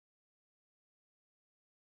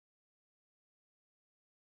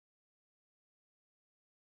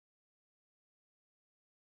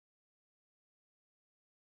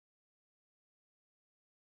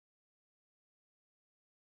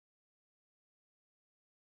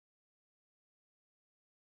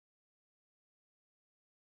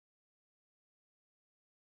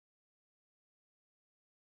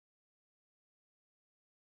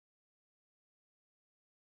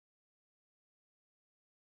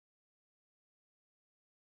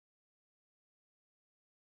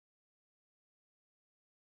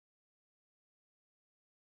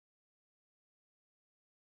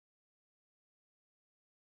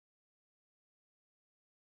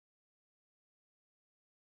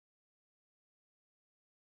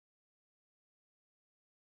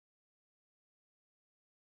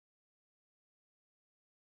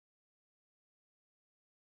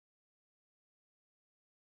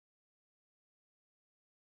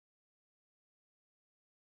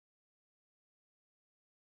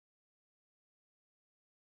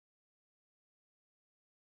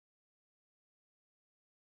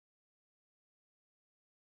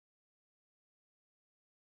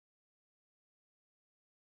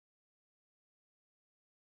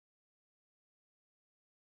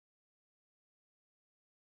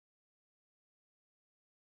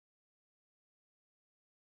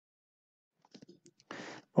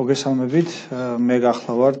მოგესალმებით, მე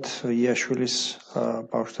გახლავართ მ.იაშვილის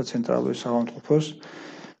ბავშვთა ცენტრალური საავადმყოფოს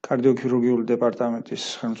კარდიოქირურგიული დეპარტამენტის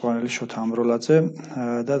ხელმძღვანელი შოთა ამბროლაძე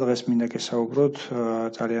და დღეს მინდა გესაუბროთ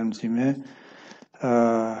ძალიან მძიმე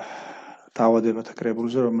დაავადებათა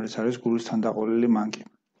კრებულზე, რომელიც არის გულის თანდაყოლილი მანკი.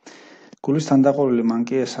 გულის თანდაყოლილი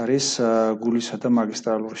მანკი ეს არის გულისა და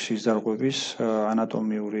მაგისტრალური სისხლძარღვების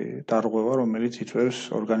ანატომიური დარღვევა, რომელიც იწვევს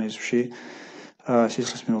ორგანიზმში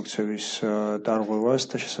სისხლის მიმოქცევის დარღვევას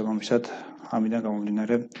და შესაბამისად ამიდან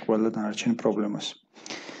გამომდინარე ყველა დანარჩენ პრობლემას.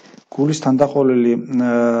 გულის თანდაყოლილი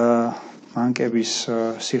მანკების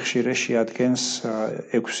სიხშირე შეადგენს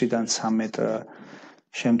 6-დან 13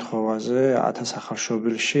 შემთხვევაზე 1000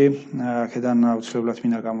 ახალშობილში. აქედან აუცილებლად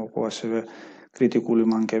მინდა გამოვყო ასევე კრიტიკული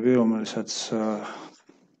მანკები, რომელსაც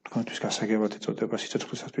თქვენთვის გასაგებად ეწოდება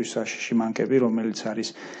სიცოცხლისათვის საშიში მანკები, რომელიც არის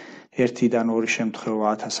 1-დან 2 შემთხვევა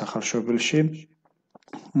 1000 ახალშობილში.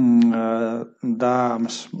 და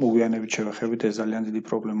ამას მოგვიანებით შევეხებით, ეს ძალიან დიდი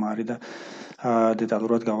პრობლემა არის და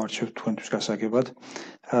დეტალურად გავარჩევთ თქვენთვის გასაგებად.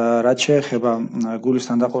 რაც შეეხება გულის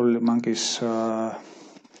თანდაყოლილი მანკის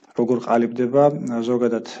როგორ ყალიბდება,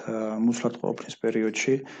 ზოგადად მუცლად ყოფნის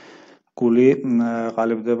პერიოდში გული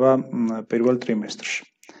ყალიბდება პირველ ტრიმესტრში.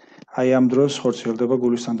 აი ამ დროს ხორციელდება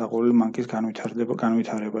გულის თანდაყოლილი მანკის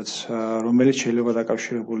განვითარებაც, რომელიც შეიძლება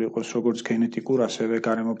დაკავშირებული იყოს როგორც გენეტიკურ, ასევე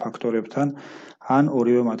გარემო ფაქტორებთან, ან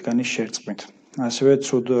ორივე მათგანის შერწყმით. ასევე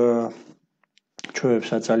ცუდ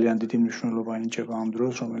ჩვევებსაც ძალიან დიდი მნიშვნელობა ენიჭება ამ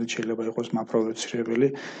დროს, რომელიც შეიძლება იყოს მაპროვოცირებელი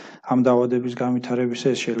ამ დაავადების განვითარებისა,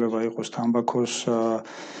 ეს შეიძლება იყოს თამბაქოს,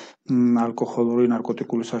 ალკოჰოლური,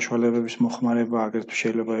 ნარკოტიკული საშუალებების მოხმარება, აგრეთვე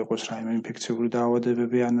შეიძლება იყოს რაიმე ინფექციური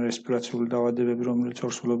დაავადებები ან რესპირაციული დაავადებები, რომელიც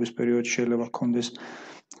ორსულობის პერიოდში შეიძლება ჰქონდეს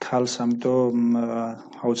ქალს, ამიტომ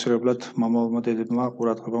აუცილებლად მამალმა დედებმა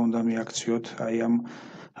ყურადღება უნდა მიაქციოთ აი ამ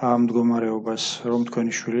მდგომარეობას, რომ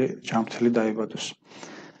თქვენი შვილი ჯანმრთელი დაიბადოს.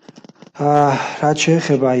 რაც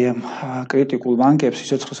შეეხება აი ამ კრიტიკულ მანკებს,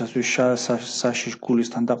 სიცოცხლისათვის საშიშ გულის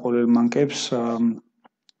თანდაყოლილ მანკებს,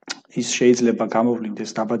 ის შეიძლება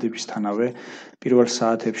გამოვლინდეს დაბადებისთანავე, პირველ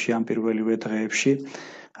საათებში ან პირველივე დღეებში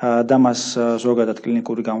და მას ზოგადად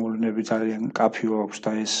კლინიკური გამოვლენები ძალიან მკაფიო აქვს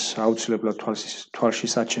და ეს აუცილებლად თვალში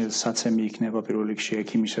საცემი იქნება პირველ რიგში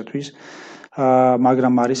ექიმისათვის.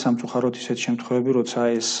 მაგრამ არის სამწუხაროდ ისეთ შემთხვევები, როცა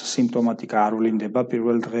ეს სიმპტომატიკა არ ვლინდება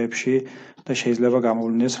პირველ დღეებში და შეიძლება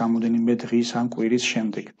გამოვლინდეს რამოდენიმე დღის ან კვირის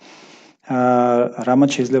შემდეგ. რამაც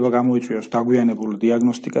შეიძლება გამოიწვიოს დაგვიანებული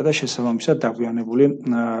დიაგნოსტიკა და შესაბამისად დაგვიანებული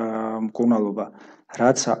მკურნალობა,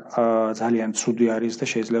 რაც ძალიან ცუდი არის და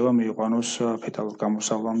შეიძლება მიიყვანოს ფეტალურ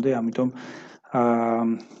გამოსავლამდე, ამიტომ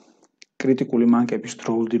კრიტიკული მანკების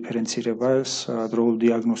დროულ დიფერენცირებას, დროულ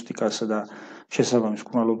დიაგნოსტიკასა და შესაბამის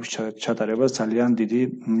მკურნალობის ჩატარებას ძალიან დიდი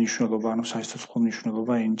მნიშვნელობა, ანუ სასიცოცხლო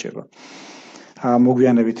მნიშვნელობა ენიჭება.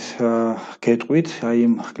 მოგვიანებით გეტყვით აი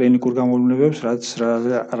იმ კლინიკურ გამოვლენებს,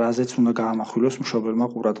 რაზეც უნდა გაამახვილოს მშობელმა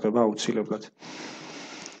ყურადღება აუცილებლად.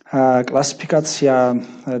 კლასიფიკაცია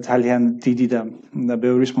ძალიან დიდი და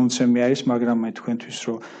ბევრის მომცემი არის, მაგრამ მე თქვენთვის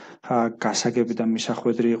რომ გასაგები და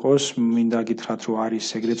მისახვედრი იყოს, მინდა გითხრათ, რომ არის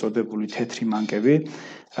ეგრეთ წოდებული თეთრი მანკები,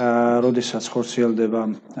 როდესაც ხორციელდება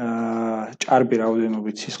ჭარბი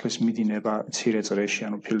რაოდენობით სისხლის მიდინება მცირე წრეში,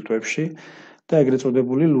 ანუ ფილტვებში და ეგრეთ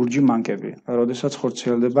წოდებული ლურჯი მანკები, როდესაც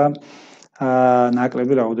ხორციელდება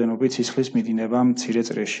ნაკლები რაოდენობით სისხლის მიდინება მცირე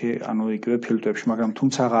წრეში, ანუ იგივე ფილტვებში, მაგრამ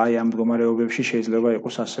თუმცა აი ამ მდგომარეობებში შეიძლება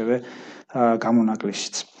იყოს ასევე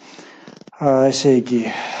გამონაკლისიც. ესე იგი,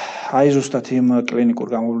 აი ზუსტად იმ კლინიკურ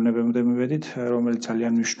გამოვლენებამდე მივედით, რომელიც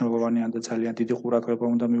ძალიან მნიშვნელოვანია და ძალიან დიდი ყურადღება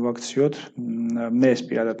უნდა მივაქციოთ. მე ეს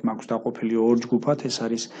პირადად მაქვს დაყოფილი ორ ჯგუფად, ეს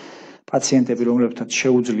არის პაციენტები, რომლებთაც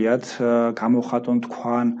შეუძლიათ გამოხატონ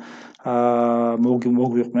თქვან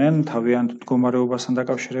მოგვიყვნენ თავიანთ მდგომარეობასთან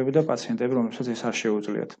დაკავშირებით და პაციენტები, რომლებსაც ეს არ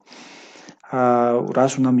შეუძლიათ.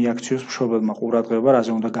 რას უნდა მიაქციოს მშობელმა ყურადღება,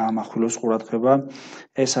 რაზე უნდა გაამახვილოს ყურადღება,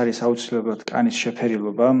 ეს არის აუცილებლად კანის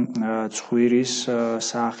შეფერილობა, ცხვირის,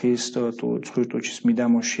 სახის, ცხვირტუჩის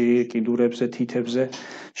მიდამოში, კიდურებზე, თითებზე,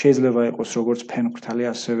 შეიძლება იყოს როგორც ფენქრთალი,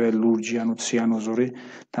 ასევე ლურჯი, ანუ ციანოზური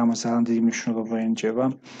და ამას ძალიან დიდი მნიშვნელობა ენიჭება.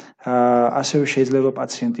 ასევე შეიძლება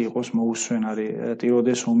პაციენტი იყოს მოუსვენარი,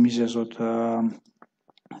 ტიროდეს უმიზეზოდ,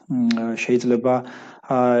 შეიძლება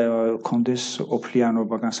კონდეს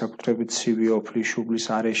ოფლიანობა, განსაკუთრებით ცივი ოფლის, შუბლის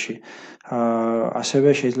არეში. ასევე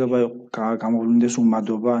შეიძლება გამოვლინდეს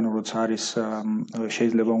უმადობა, ანუ როცა არის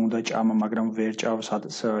შეიძლება უნდა ჭამა, მაგრამ ვერ ჭავს,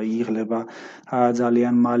 იღლება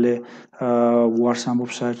ძალიან მალე, უარს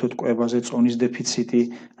ამბობს საერთოდ კვებაზე, წონის დეფიციტი,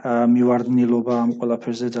 მივარდნილობა ამ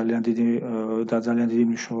ყველაფერზე ძალიან დიდი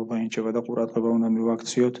მნიშვნელობა ენიჭება და ყურადღება უნდა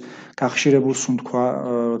მივაქციოთ. გახშირებულ სუნთქვა,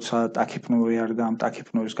 როცა ტაქიპნოვი არის და ამ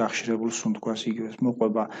ტაქიპნოვის გახშირებულ სუნთქვას იგივე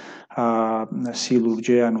მოყვება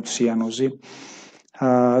სილურჯე, ანუ ციანოზი.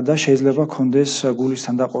 და შეიძლება ქონდეს გულის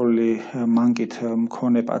თანდაყოლილი მანკით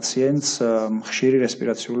მქონე პაციენტს ხშირი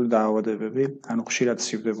რესპირაციული დაავადებები, ანუ ხშირად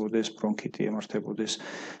სივდებოდეს, ბრონქიტი ემართებოდეს,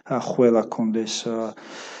 ხველა ქონდეს,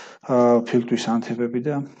 ფილტვის ანთებები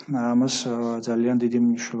და ამას ძალიან დიდი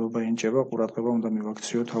მნიშვნელობა ენიჭება, ყურადღება უნდა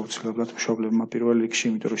მივაქციოთ აუცილებლად მშობლებმა პირველ რიგში,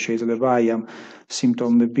 იმიტომ რომ შეიძლება აი ამ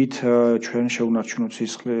სიმპტომებით ჩვენ შეუნარჩუნოთ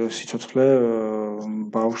სიცოცხლე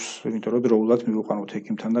ბავშვს, იმიტომ რომ დროულად მივუყანოთ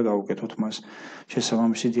ექიმთან და გავუკეთოთ მას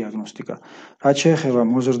შესაბამისი დიაგნოსტიკა. რაც შეეხება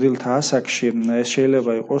მოზრდილთა ასაკში, ეს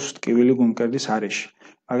შეიძლება იყოს ტკივილი გულმკერდის არეში.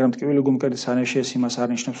 მაგრამ ტკივილი გულმკერდის არეში ეს იმას არ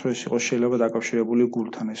ნიშნავს, რომ ეს იყოს შეიძლება დაკავშირებული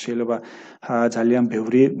გულთან. ეს შეიძლება ძალიან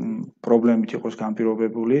ბევრი პრობლემით იყოს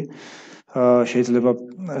განპირობებული. შეიძლება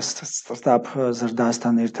სწრაფ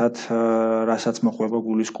ზრდასთან ერთად, რასაც მოყვება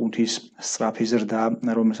გულის კუნთის სწრაფი ზრდა,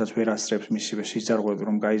 რომელსაც ვერ ასწრებს მისივე სიძარღვები,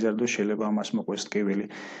 რომ გაიზარდოს, შეიძლება ამას მოყვეს ტკივილი,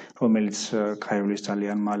 რომელიც გაივლის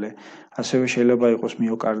ძალიან მალე. ასევე შეიძლება იყოს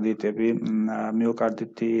მიოკარდიტები,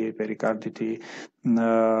 მიოკარდიტი, პერიკარდიტი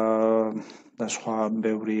და სხვა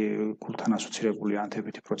ბევრი გულთან ასოცირებული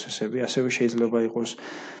ანთებითი პროცესები. ასევე შეიძლება იყოს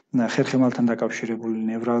ხერხემალთან დაკავშირებული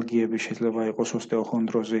ნევრალგიები, შეიძლება იყოს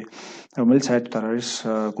ოსტეოხონდროზი, რომელიც საერთოდ არ არის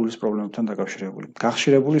გულის პრობლემებთან დაკავშირებული.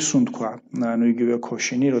 გახშირებული სუნთქვა, ანუ იგივე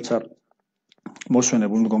ქოშინი, როცა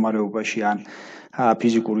მოსვენებულ მდგომარეობაში ან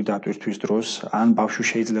ფიზიკური დატვირთვის დროს, ან ბავშვი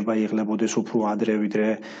შეიძლება იღლებოდეს უფრო ადრე, ვიდრე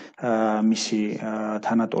მისი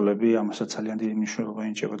თანატოლები, ამასაც ძალიან დიდი მნიშვნელობა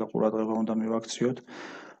ენიჭება და ყურადღება უნდა მივაქციოთ.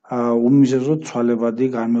 უმიზეზოდ ცვალებადი,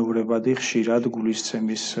 განმეორებადი, ხშირად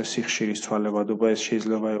გულისცემის სიხშირის ცვალებადობა, ეს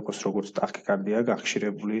შეიძლება იყოს როგორც ტახიკარდია,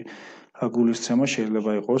 გახშირებული გულისცემა,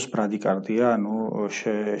 შეიძლება იყოს ბრადიკარდია, ანუ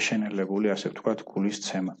შენელებული, ასე ვთქვათ,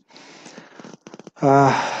 გულისცემა.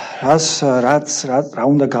 რა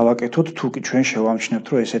უნდა გავაკეთოთ, თუ კი ჩვენ შევამჩნევთ,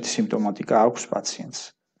 რომ ესეთი სიმპტომატიკა აქვს პაციენტს.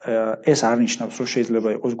 ეს არ ნიშნავს, რომ შეიძლება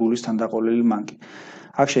იყოს გულის თანდაყოლილი მანკი.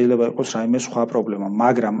 აქ შეიძლება იყოს რაიმე სხვა პრობლემა,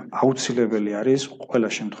 მაგრამ აუცილებელი არის ყველა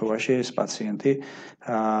შემთხვევაში ეს პაციენტი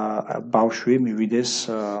ბავშვი მივიდეს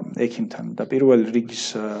ექიმთან და პირველ რიგის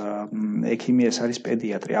ექიმი ეს არის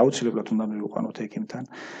პედიატრი. აუცილებლად უნდა მივუყანოთ ექიმთან.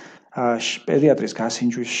 პედიატრის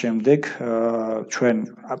გასინჯვის შემდეგ ჩვენ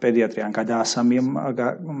პედიატრი ან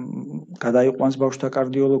გადაიყვანს ბავშვთა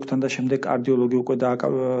კარდიოლოგთან და შემდეგ კარდიოლოგი უკვე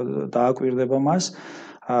დააკვირდება მას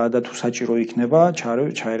და თუ საჭირო იქნება,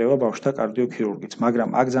 ჩაერევა ბავშვთა კარდიოქირურგიც. მაგრამ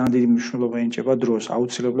აქ ძალიან დიდი მნიშვნელობა ენიჭება დროს.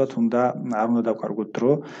 აუცილებლად არ უნდა დავკარგოთ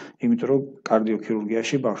დრო, იმიტომ რომ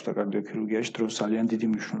კარდიოქირურგიაში, ბავშვთა კარდიოქირურგიაში დროს ძალიან დიდი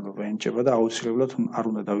მნიშვნელობა ენიჭება და აუცილებლად არ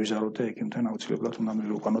უნდა დავიზაროთ ექიმთან, აუცილებლად უნდა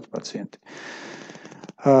მივუყანოთ პაციენტი.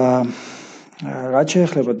 რაც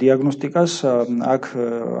შეეხება დიაგნოსტიკას, აქ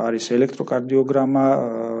არის ელექტროკარდიოგრამა,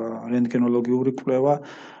 რენტგენოლოგიური კვლევა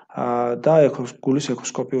და გულის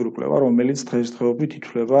ეკოსკოპიური კვლევა, რომელიც დღესდღეობით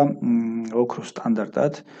ითვლება ოქროს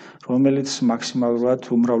სტანდარტად, რომელიც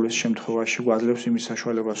მაქსიმალურად უმრავლეს შემთხვევაში გვაძლევს იმის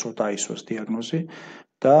საშუალებას, რომ დაისვას დიაგნოზი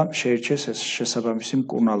და შეირჩეს ეს შესაბამისი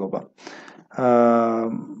მკურნალობა.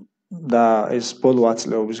 და ეს ბოლო 10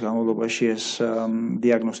 წლების განმავლობაში ეს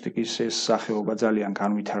დიაგნოსტიკის ეს სახეობა ძალიან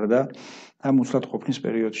განვითარდა და მუცლად ყოფნის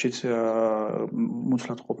პერიოდშიც,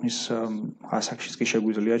 მუცლად ყოფნის ასაკშიც კი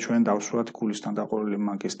შეგვიძლია ჩვენ დავსვათ გულის თანდაყოლილი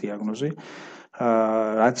მანკის დიაგნოზი,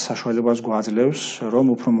 რაც საშუალებას გვაძლევს, რომ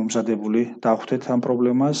უფრო მომზადებული დავხვდეთ ამ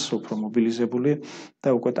პრობლემას, უფრო მობილიზებული და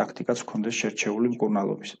უკვე ტაქტიკაც გქონდეს შერჩეული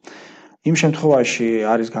მკურნალობის. იმ შემთხვევაში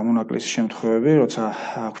არის გამონაკლისი შემთხვევები, როცა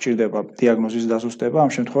გვჭირდება დიაგნოზის დაზუსტება,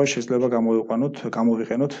 ამ შემთხვევაში შეიძლება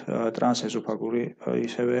გამოვიყენოთ ტრანსეზოფაგური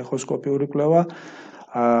ისევე ეხოსკოპიური კვლევა,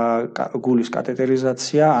 გულის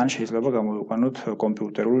კათეტერიზაცია, ან შეიძლება გამოვიყენოთ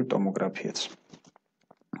კომპიუტერული ტომოგრაფიაც.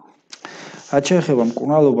 რაც შეეხება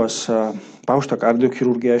მკურნალობას, ბავშვთა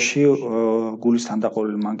კარდიოქირურგიაში გულის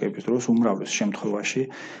თანდაყოლილი მანკების დროს უმრავლეს შემთხვევაში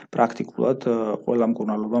პრაქტიკულად ყველა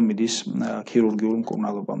მკურნალობა მიდის ქირურგიულ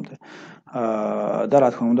მკურნალობამდე. და რა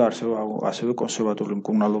თქმა უნდა ასევე კონსერვატული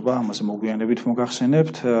მკურნალობა, ამაზე მოგვიანებით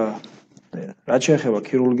მოგახსენებთ. რაც შეეხება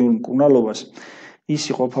ქირურგიულ მკურნალობას, ის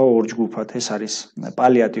იყოფა ორ ჯგუფად, ეს არის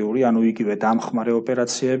პალიატიური, ანუ იგივე დამხმარე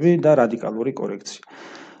ოპერაციები და რადიკალური კორექცია.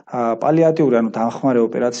 პალიატიური, ანუ დამხმარე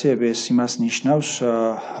ოპერაციები, ეს იმას ნიშნავს,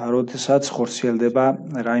 როდესაც ხორციელდება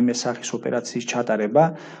რაიმე სახის ოპერაციის ჩატარება,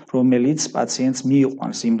 რომელიც პაციენტს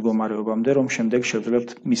მიიყვანს იმ მდგომარეობამდე, რომ შემდეგ შევძლებთ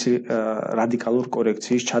მისი რადიკალურ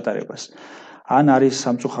კორექციის ჩატარებას. ან არის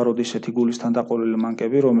სამწუხაროდ ისეთი გულის თანდაყოლილი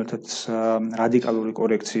მანკები, რომელთაც რადიკალური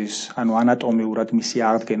კორექციის, ანუ ანატომიურად მისი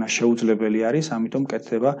აღდგენა შეუძლებელი არის, ამიტომ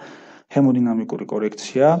კეთდება ჰემოდინამიკური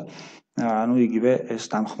კორექცია, ანუ იგივე ეს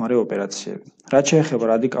დამხმარე ოპერაციები. რაც შეეხება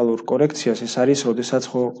რადიკალურ კორექციას, ეს არის, როდესაც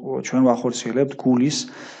ჩვენ ვახორციელებთ გულის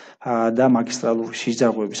და მაგისტრალური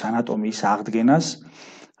სისხლძარღვების ანატომიის აღდგენას,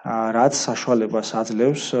 რაც საშუალებას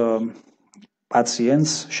აძლევს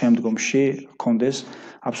პაციენტს შემდგომში ჰქონდეს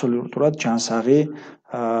აბსოლუტურად ჯანსაღი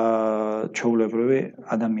ჩვეულებრივი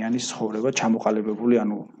ადამიანის ცხოვრება ჩამოყალიბებული,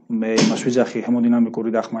 ანუ მე იმას ვიძახი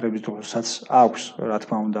ჰემოდინამიკური დახმარების დროსაც აქვს, რა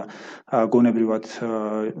თქმა უნდა, გონებრივად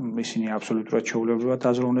ისინი აბსოლუტურად ჩვეულებრივად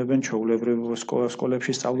აზროვნებენ, ჩვეულებრივ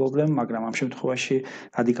სკოლებში სწავლობენ, მაგრამ ამ შემთხვევაში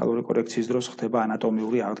რადიკალური კორექციის დროს ხდება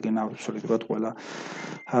ანატომიური აღდგენა აბსოლუტურად ყველა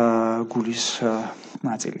გულის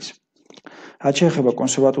ნაწილის. რაც შეეხება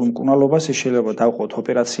კონსერვატულ მკურნალობას, ის შეიძლება დავყოთ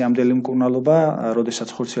ოპერაციამდელი მკურნალობა,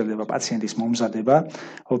 როდესაც ხორციელდება პაციენტის მომზადება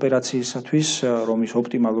ოპერაციისათვის, რომ ის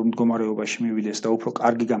ოპტიმალურ მდგომარეობაში მივიდეს და უფრო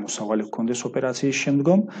კარგი გამოსავალი ჰქონდეს ოპერაციის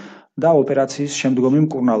შემდგომ და ოპერაციის შემდგომი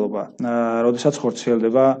მკურნალობა, როდესაც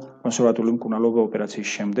ხორციელდება კონსერვატული მკურნალობა ოპერაციის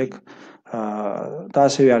შემდეგ და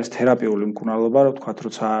ასევე არის თერაპიული მკურნალობა, რა ვთქვათ,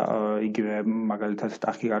 როცა იგივე მაგალითად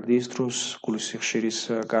ტახიკარდიის დროს, გულის სიხშირის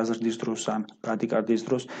გაზრდის დროს ან ბრადიკარდიის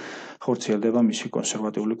დროს ხორციელდება მისი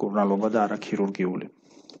კონსერვატიული მკურნალობა და არა ქირურგიული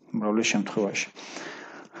უმრავლეს შემთხვევაში.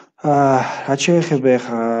 რაც შეეხება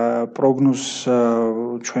პროგნოზს,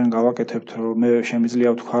 ჩვენ გავაკეთებთ, რომ მე შემიძლია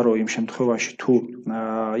ვთქვა, რომ იმ შემთხვევაში თუ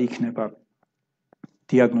იქნება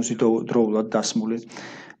დიაგნოზი დროულად დასმული,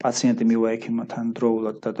 პაციენტი მივა ექიმთან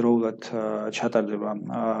დროულად და დროულად ჩატარდება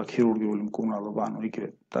ქირურგიული მკურნალობა, ანუ იგივე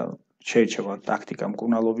და შეიძლება ტაქტიკა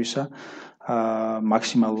მკურნალობისა,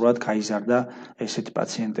 მაქსიმალურად გაიზარდა ესეთი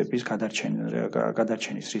პაციენტების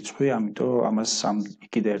გადარჩენის რიცხვი, ამიტომ ამას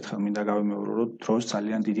კიდე ერთხელ მინდა გავიმეორო, რომ დროს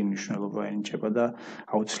ძალიან დიდი მნიშვნელობა ენიჭება და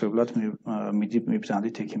აუცილებლად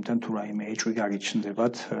მიბრძანდით ექიმთან, თუ რაიმე ეჭვი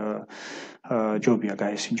გაგიჩნდებათ, ჯობია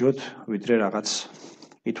გაესინჯოთ, ვიდრე რაღაც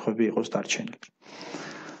კითხვები იყოს დარჩენილი.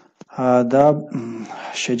 და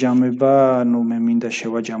შეჯამება, ნუ მე მინდა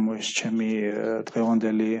შევაჯამო ეს ჩემი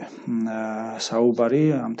დღევანდელი საუბარი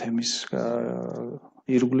ამ თემის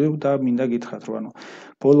ირგვლივ და მინდა გითხრათ, რომ ანუ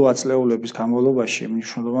ბოლო ათწლეულების განმავლობაში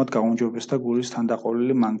მნიშვნელოვნად გაუმჯობესდა გულის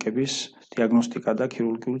თანდაყოლილი მანკების დიაგნოსტიკა და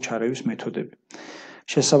ქირურგიული ჩარევის მეთოდები.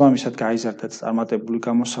 შესაბამისად გაიზარდა წარმატებული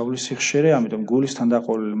გამოსავლის სიხშირე, ამიტომ გულის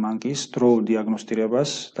თანდაყოლილი მანკის დროულ დიაგნოსტირებას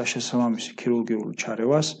და შესაბამისი ქირურგიული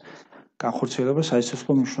ჩარევას განხორციელებას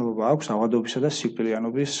საერთაშორისო მნიშვნელობა აქვს ავადობისა და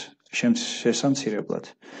სიკვდილიანობის შესამცირებლად.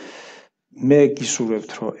 მე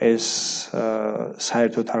გისურვებთ, რომ ეს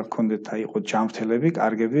საერთოდ არ გქონდეთ და იყოთ ჯანმრთელები,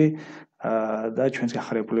 კარგები და ჩვენს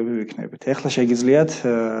გახარებულები ვიქნებით. ეხლა შეგიძლიათ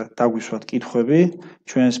დაგვისვათ კითხვები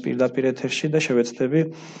ჩვენს პირდაპირ ეთერში და შევეცდები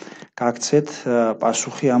გაგცეთ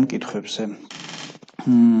პასუხი ამ კითხვებზე.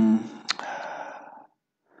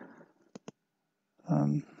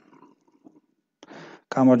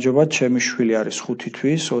 გამარჯობა, ჩემი შვილი არის 5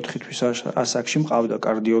 თვის, 4 თვის ასაკში მყავდა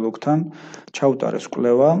კარდიოლოგთან, ჩაუტარეს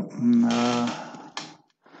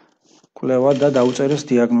კვლევა და დაუწერეს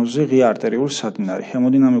დიაგნოზი ღია არტერიული სადინარი.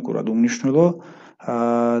 ჰემოდინამიკურად უმნიშვნელო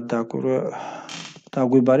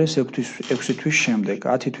დაგვიბარეს 6 თვის შემდეგ.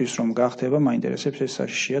 10 თვის რომ გახდება, მაინტერესებს ეს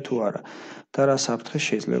საშიშია თუ არა და რა საფრთხე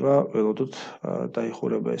შეიძლება ველოდოთ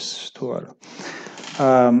დაიხურება ეს თუ არა.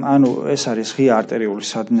 ანუ ეს არის ღია არტერიული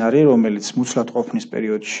სადინარი, რომელიც მუცლად ყოფნის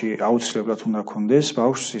პერიოდში აუცილებლად უნდა გქონდეს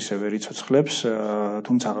ბავშვს, ისევე რიცოცხლებს,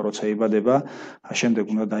 თუმცა როცა იბადება, შემდეგ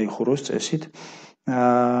უნდა დაიხუროს წესით.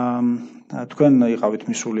 თქვენ იყავით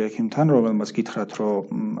მისული ექიმთან, რომელმაც გითხრათ,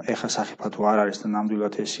 რომ ეხა სახიფათო არ არის და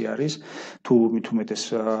ნამდვილად ესე არის, თუ მით უმეტეს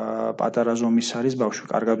პატარა ზომის არის, ბავშვი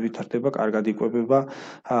კარგად ვითარდება, კარგად იკვებება,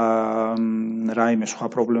 რაიმე სხვა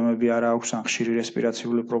პრობლემები არ აქვს, ან ხშირი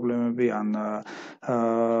რესპირაციული პრობლემები, ან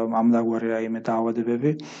ამდაგვარი რაიმე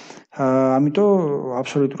დაავადებები. ამიტომ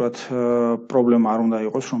აბსოლუტურად პრობლემა არ უნდა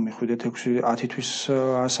იყოს, რომ მიხვიდეთ 10 თვის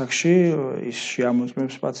ასაკში, ის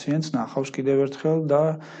შეამოწმებს პაციენტს, ნახავს კიდევ ერთხელ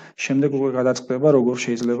და შემდეგ უკვე გადაწყდება, როგორ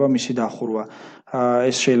შეიძლება მისი დახურვა.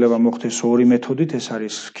 ეს შეიძლება მოხდეს ორი მეთოდით, ეს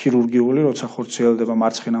არის ქირურგიული, როცა ხორციელდება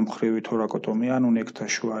მარცხენა მხრივი თორაკოტომია, ანუ ნეკთა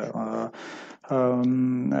შუა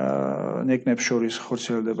ნეკნებს შორის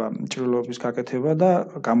ხორციელდება ჭრილობის გაკეთება და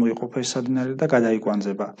გამოიყოფა ეს სადინარი და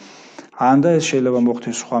გადაიკვანძება. ან და ეს შეიძლება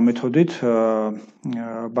მოხდეს სხვა მეთოდით,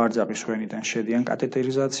 ბარძაყის ვენიდან შედიან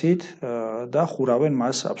კათეტერიზაციით და ხურავენ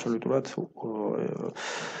მას აბსოლუტურად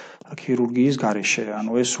ქირურგიის გარეშე.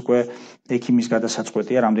 ანუ ეს უკვე ექიმის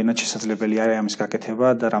გადასაწყვეტია, რამდენად შესაძლებელი არის ამის გაკეთება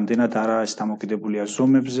და რამდენად არა ეს დამოკიდებულია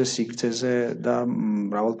ზომებზე, სიგრძეზე და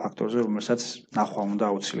მრავალ ფაქტორზე, რომელსაც ნახვა უნდა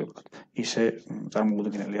აუცილებლად. ისე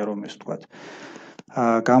წარმოუდგენელია, რომ ეს ვთქვათ.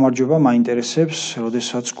 გამარჯობა, მაინტერესებს,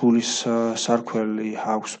 როდესაც გულის სარქველი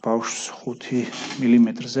აქვს ბავშვს 5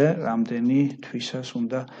 მმ-ზე, რამდენი თვისას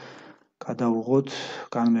უნდა გადავუღოთ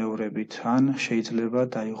განმეორებით, ან შეიძლება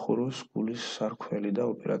დაიხუროს გულის სარქველი და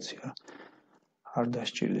ოპერაცია არ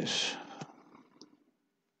დასჭირდეს.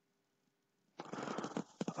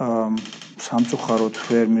 სამწუხაროდ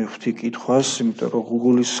ვერ მივხვდი კითხვას, იმიტომ რომ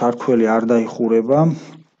გულის სარქველი არ დაიხურება.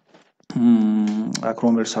 აქ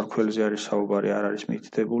რომელ სარქველზე არის საუბარი, არ არის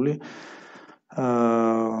მითითებული.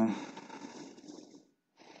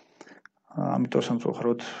 ამიტომ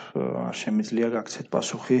სამწუხაროდ არ შემიძლია გაქცეთ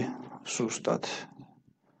პასუხი ზუსტად.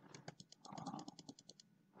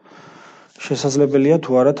 შესაძლებელია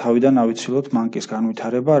თუ არა თავიდან ავიცილოთ მანკის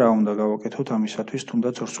განვითარება, რა უნდა გავაკეთოთ ამისათვის,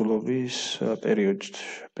 თუნდაც ორსულობის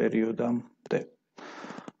პერიოდამდე.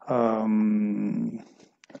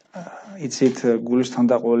 იცით, გულის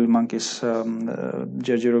თანდაყოლილი მანკის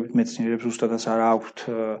ჯერჯერობით მეცნიერებს ზუსტადაც არ აქვთ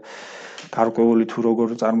გარკვეული თუ როგორ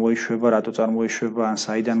წარმოიშვება, რატო წარმოიშვება, ან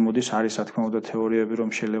საიდან მოდის, არის რა თქმა უნდა თეორიები, რომ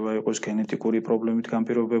შეიძლება იყოს გენეტიკური პრობლემით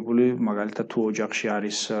განპირობებული, მაგალითად თუ ოჯახში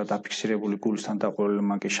არის დაფიქსირებული გულის თანდაყოლილი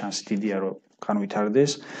მანკის შანსი დიდია, რომ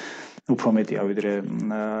განვითარდეს, უფრო მეტია ვიდრე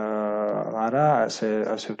არა,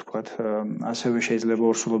 ასე ვთქვათ, ასევე შეიძლება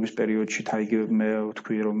ორსულობის პერიოდში იგივე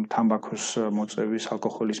ვთქვი, რომ თამბაქოს მოწევის,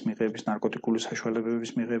 ალკოჰოლის მიღების, ნარკოტიკული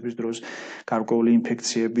საშუალებების მიღების დროს, გარკვეული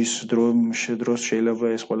ინფექციების დროს შეიძლება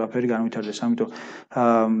ეს ყველაფერი განვითარდეს. ამიტომ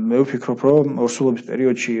მე ვფიქრობ, რომ ორსულობის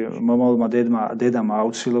პერიოდში მომავალმა დედამ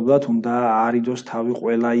აუცილებლად უნდა არიდოს თავი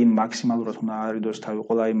ყველა იმ მაქსიმალურად უნდა არიდოს თავი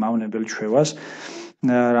ყველა იმ მავნებელ ჩვევას,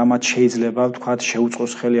 რამაც შეიძლება ვთქვათ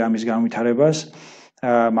შეუწყოს ხელი ამის განვითარებას.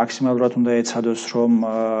 მაქსიმალურად უნდა ეცადოს, რომ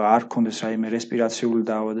არ ქონდეს რაიმე რესპირაციული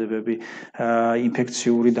დაავადებები,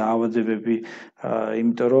 ინფექციური დაავადებები,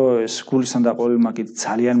 იმიტომ რომ ეს გულის თანდაყოლილი მანკი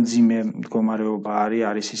ძალიან მძიმე მდგომარეობა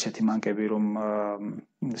არის ისეთი მანკები, რომ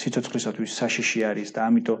სიცოცხლისათვის საშიში არის და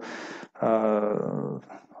ამიტომ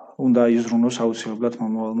უნდა იზრუნოს აუცილებლად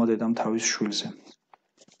მომავალმა დედამ თავის შვილზე.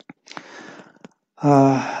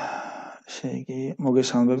 შეიგი,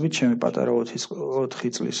 მოგესალმებით, ჩემი პატარა 4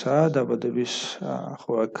 წლისაა, დაბადების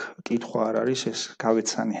ხო აქ კითხვა არ არის, ეს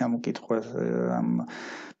გავეცანი ამ კითხვას ამ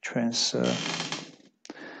ჩვენს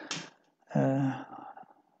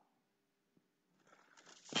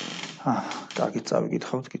კარგი,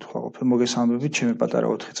 წავიკითხავთ კითხვა ყოფილი. მოგესალმებით, ჩემი პატარა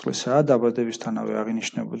 4 წლისაა, დაბადებისთანავე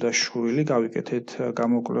აღინიშნებოდა შვილი, გავიკეთეთ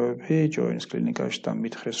გამოკვლევები ჯოინის კლინიკაში და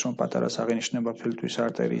მითხრეს, რომ პატარას აღინიშნება ფილტვის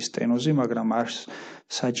არტერიის სტენოზი, მაგრამ არ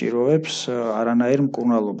საჭიროებს არანაირ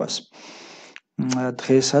მკურნალობას.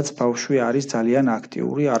 დღესაც ბავშვი არის ძალიან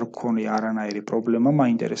აქტიური, არ გქონია არანაირი პრობლემა,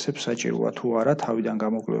 მაინტერესებს საჭიროა თუ არა თავიდან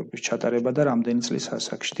გამოკვლევების ჩატარება და რამდენი წლის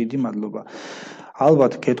ასაკში. დიდი მადლობა.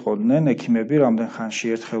 ალბათ გეტყოდნენ ექიმები, რამდენ ხანში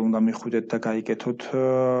ერთხელ უნდა მიხვიდეთ და გაიკეთოთ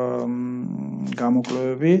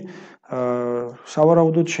გამოკვლევები.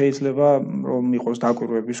 სავარაუდოდ შეიძლება რომ იყოს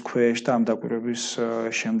დაკვირვების ქვეშ და ამ დაკვირვების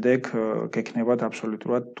შემდეგ გექნებათ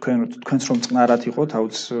აბსოლუტურად თქვენს რომ წყნარად იყოთ,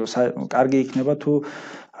 კარგი იქნება თუ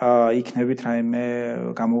იქნებით რაიმე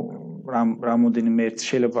რამოდენიმე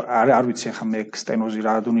შეიძლება არ ვიცი ახლა მე სტენოზი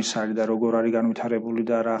რა დონის არის და როგორ არის განვითარებული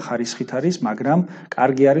და რა ხარისხით არის, მაგრამ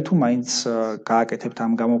კარგი არის თუ მაინც გააკეთებთ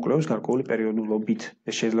ამ გამოკვლევებს გარკვეული პერიოდულობით.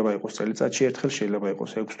 ეს შეიძლება იყოს წელიწადში ერთხელ, შეიძლება იყოს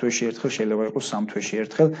 6 თვეში ერთხელ, შეიძლება იყოს 3 თვეში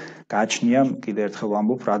ერთხელ. გააჩნია კიდევ ერთხელ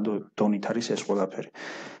ვამბობ რა დონით არის ეს ყველაფერი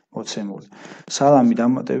მოცემული. სალამი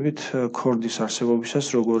დამატებით ქორდის არსებობისას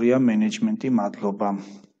როგორია მენეჯმენტი, მადლობა.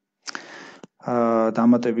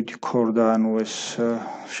 დამატებითი ქორდა, ანუ ეს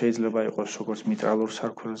შეიძლება იყოს როგორც მიტრალურ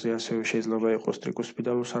სარქველზე, ასევე შეიძლება იყოს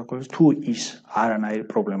ტრიკოსპიდალურ სარქველზე, თუ ის არანაირ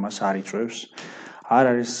პრობლემას არ იწვევს, არ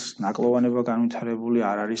არის ნაკლოვანება განვითარებული,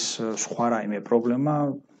 არ არის სხვა რაიმე პრობლემა,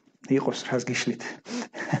 იყოს რას გიშლით.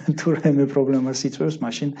 თუ რაიმე პრობლემას იწვევს,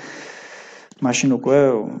 მაშინ უკვე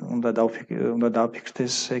უნდა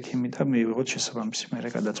დააფიქრდეს ექიმი და მიიღოთ შესაბამისი მერე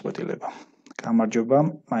გადაწყვეტილება. გამარჯობა,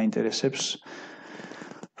 მაინტერესებს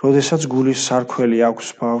როდესაც გულის სარქველი აქვს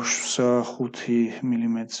ბავშვს 5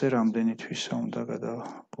 მმ-ზე, რამდენი თვისა უნდა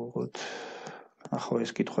გადავუღოთ? ახლა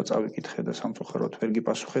ეს კითხვა წავიკითხე და სამწუხაროდ ვერ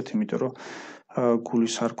გიპასუხეთ, იმიტომ რომ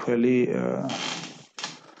გულის სარქველი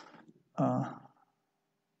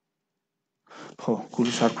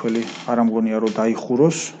გულის სარქველი არ ამგონია რომ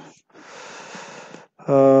დაიხუროს.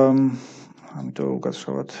 ამიტომ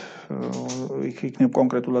უკაცრავად იქნებ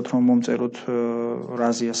კონკრეტულად რომ მომწეროთ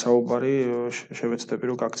რაზეა საუბარი, შევეცდები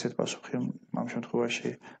რომ გაგცეთ პასუხი. ამ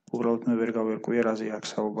შემთხვევაში უბრალოდ მე ვერ გავერკვია რაზეა აქ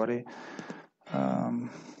საუბარი.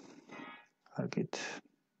 კარგით.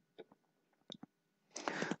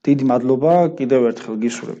 დიდი მადლობა, კიდევ ერთხელ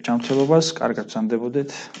გისურვებ ჯანმრთელობას, კარგად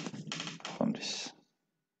გრძანდებოდეთ. ხონდის.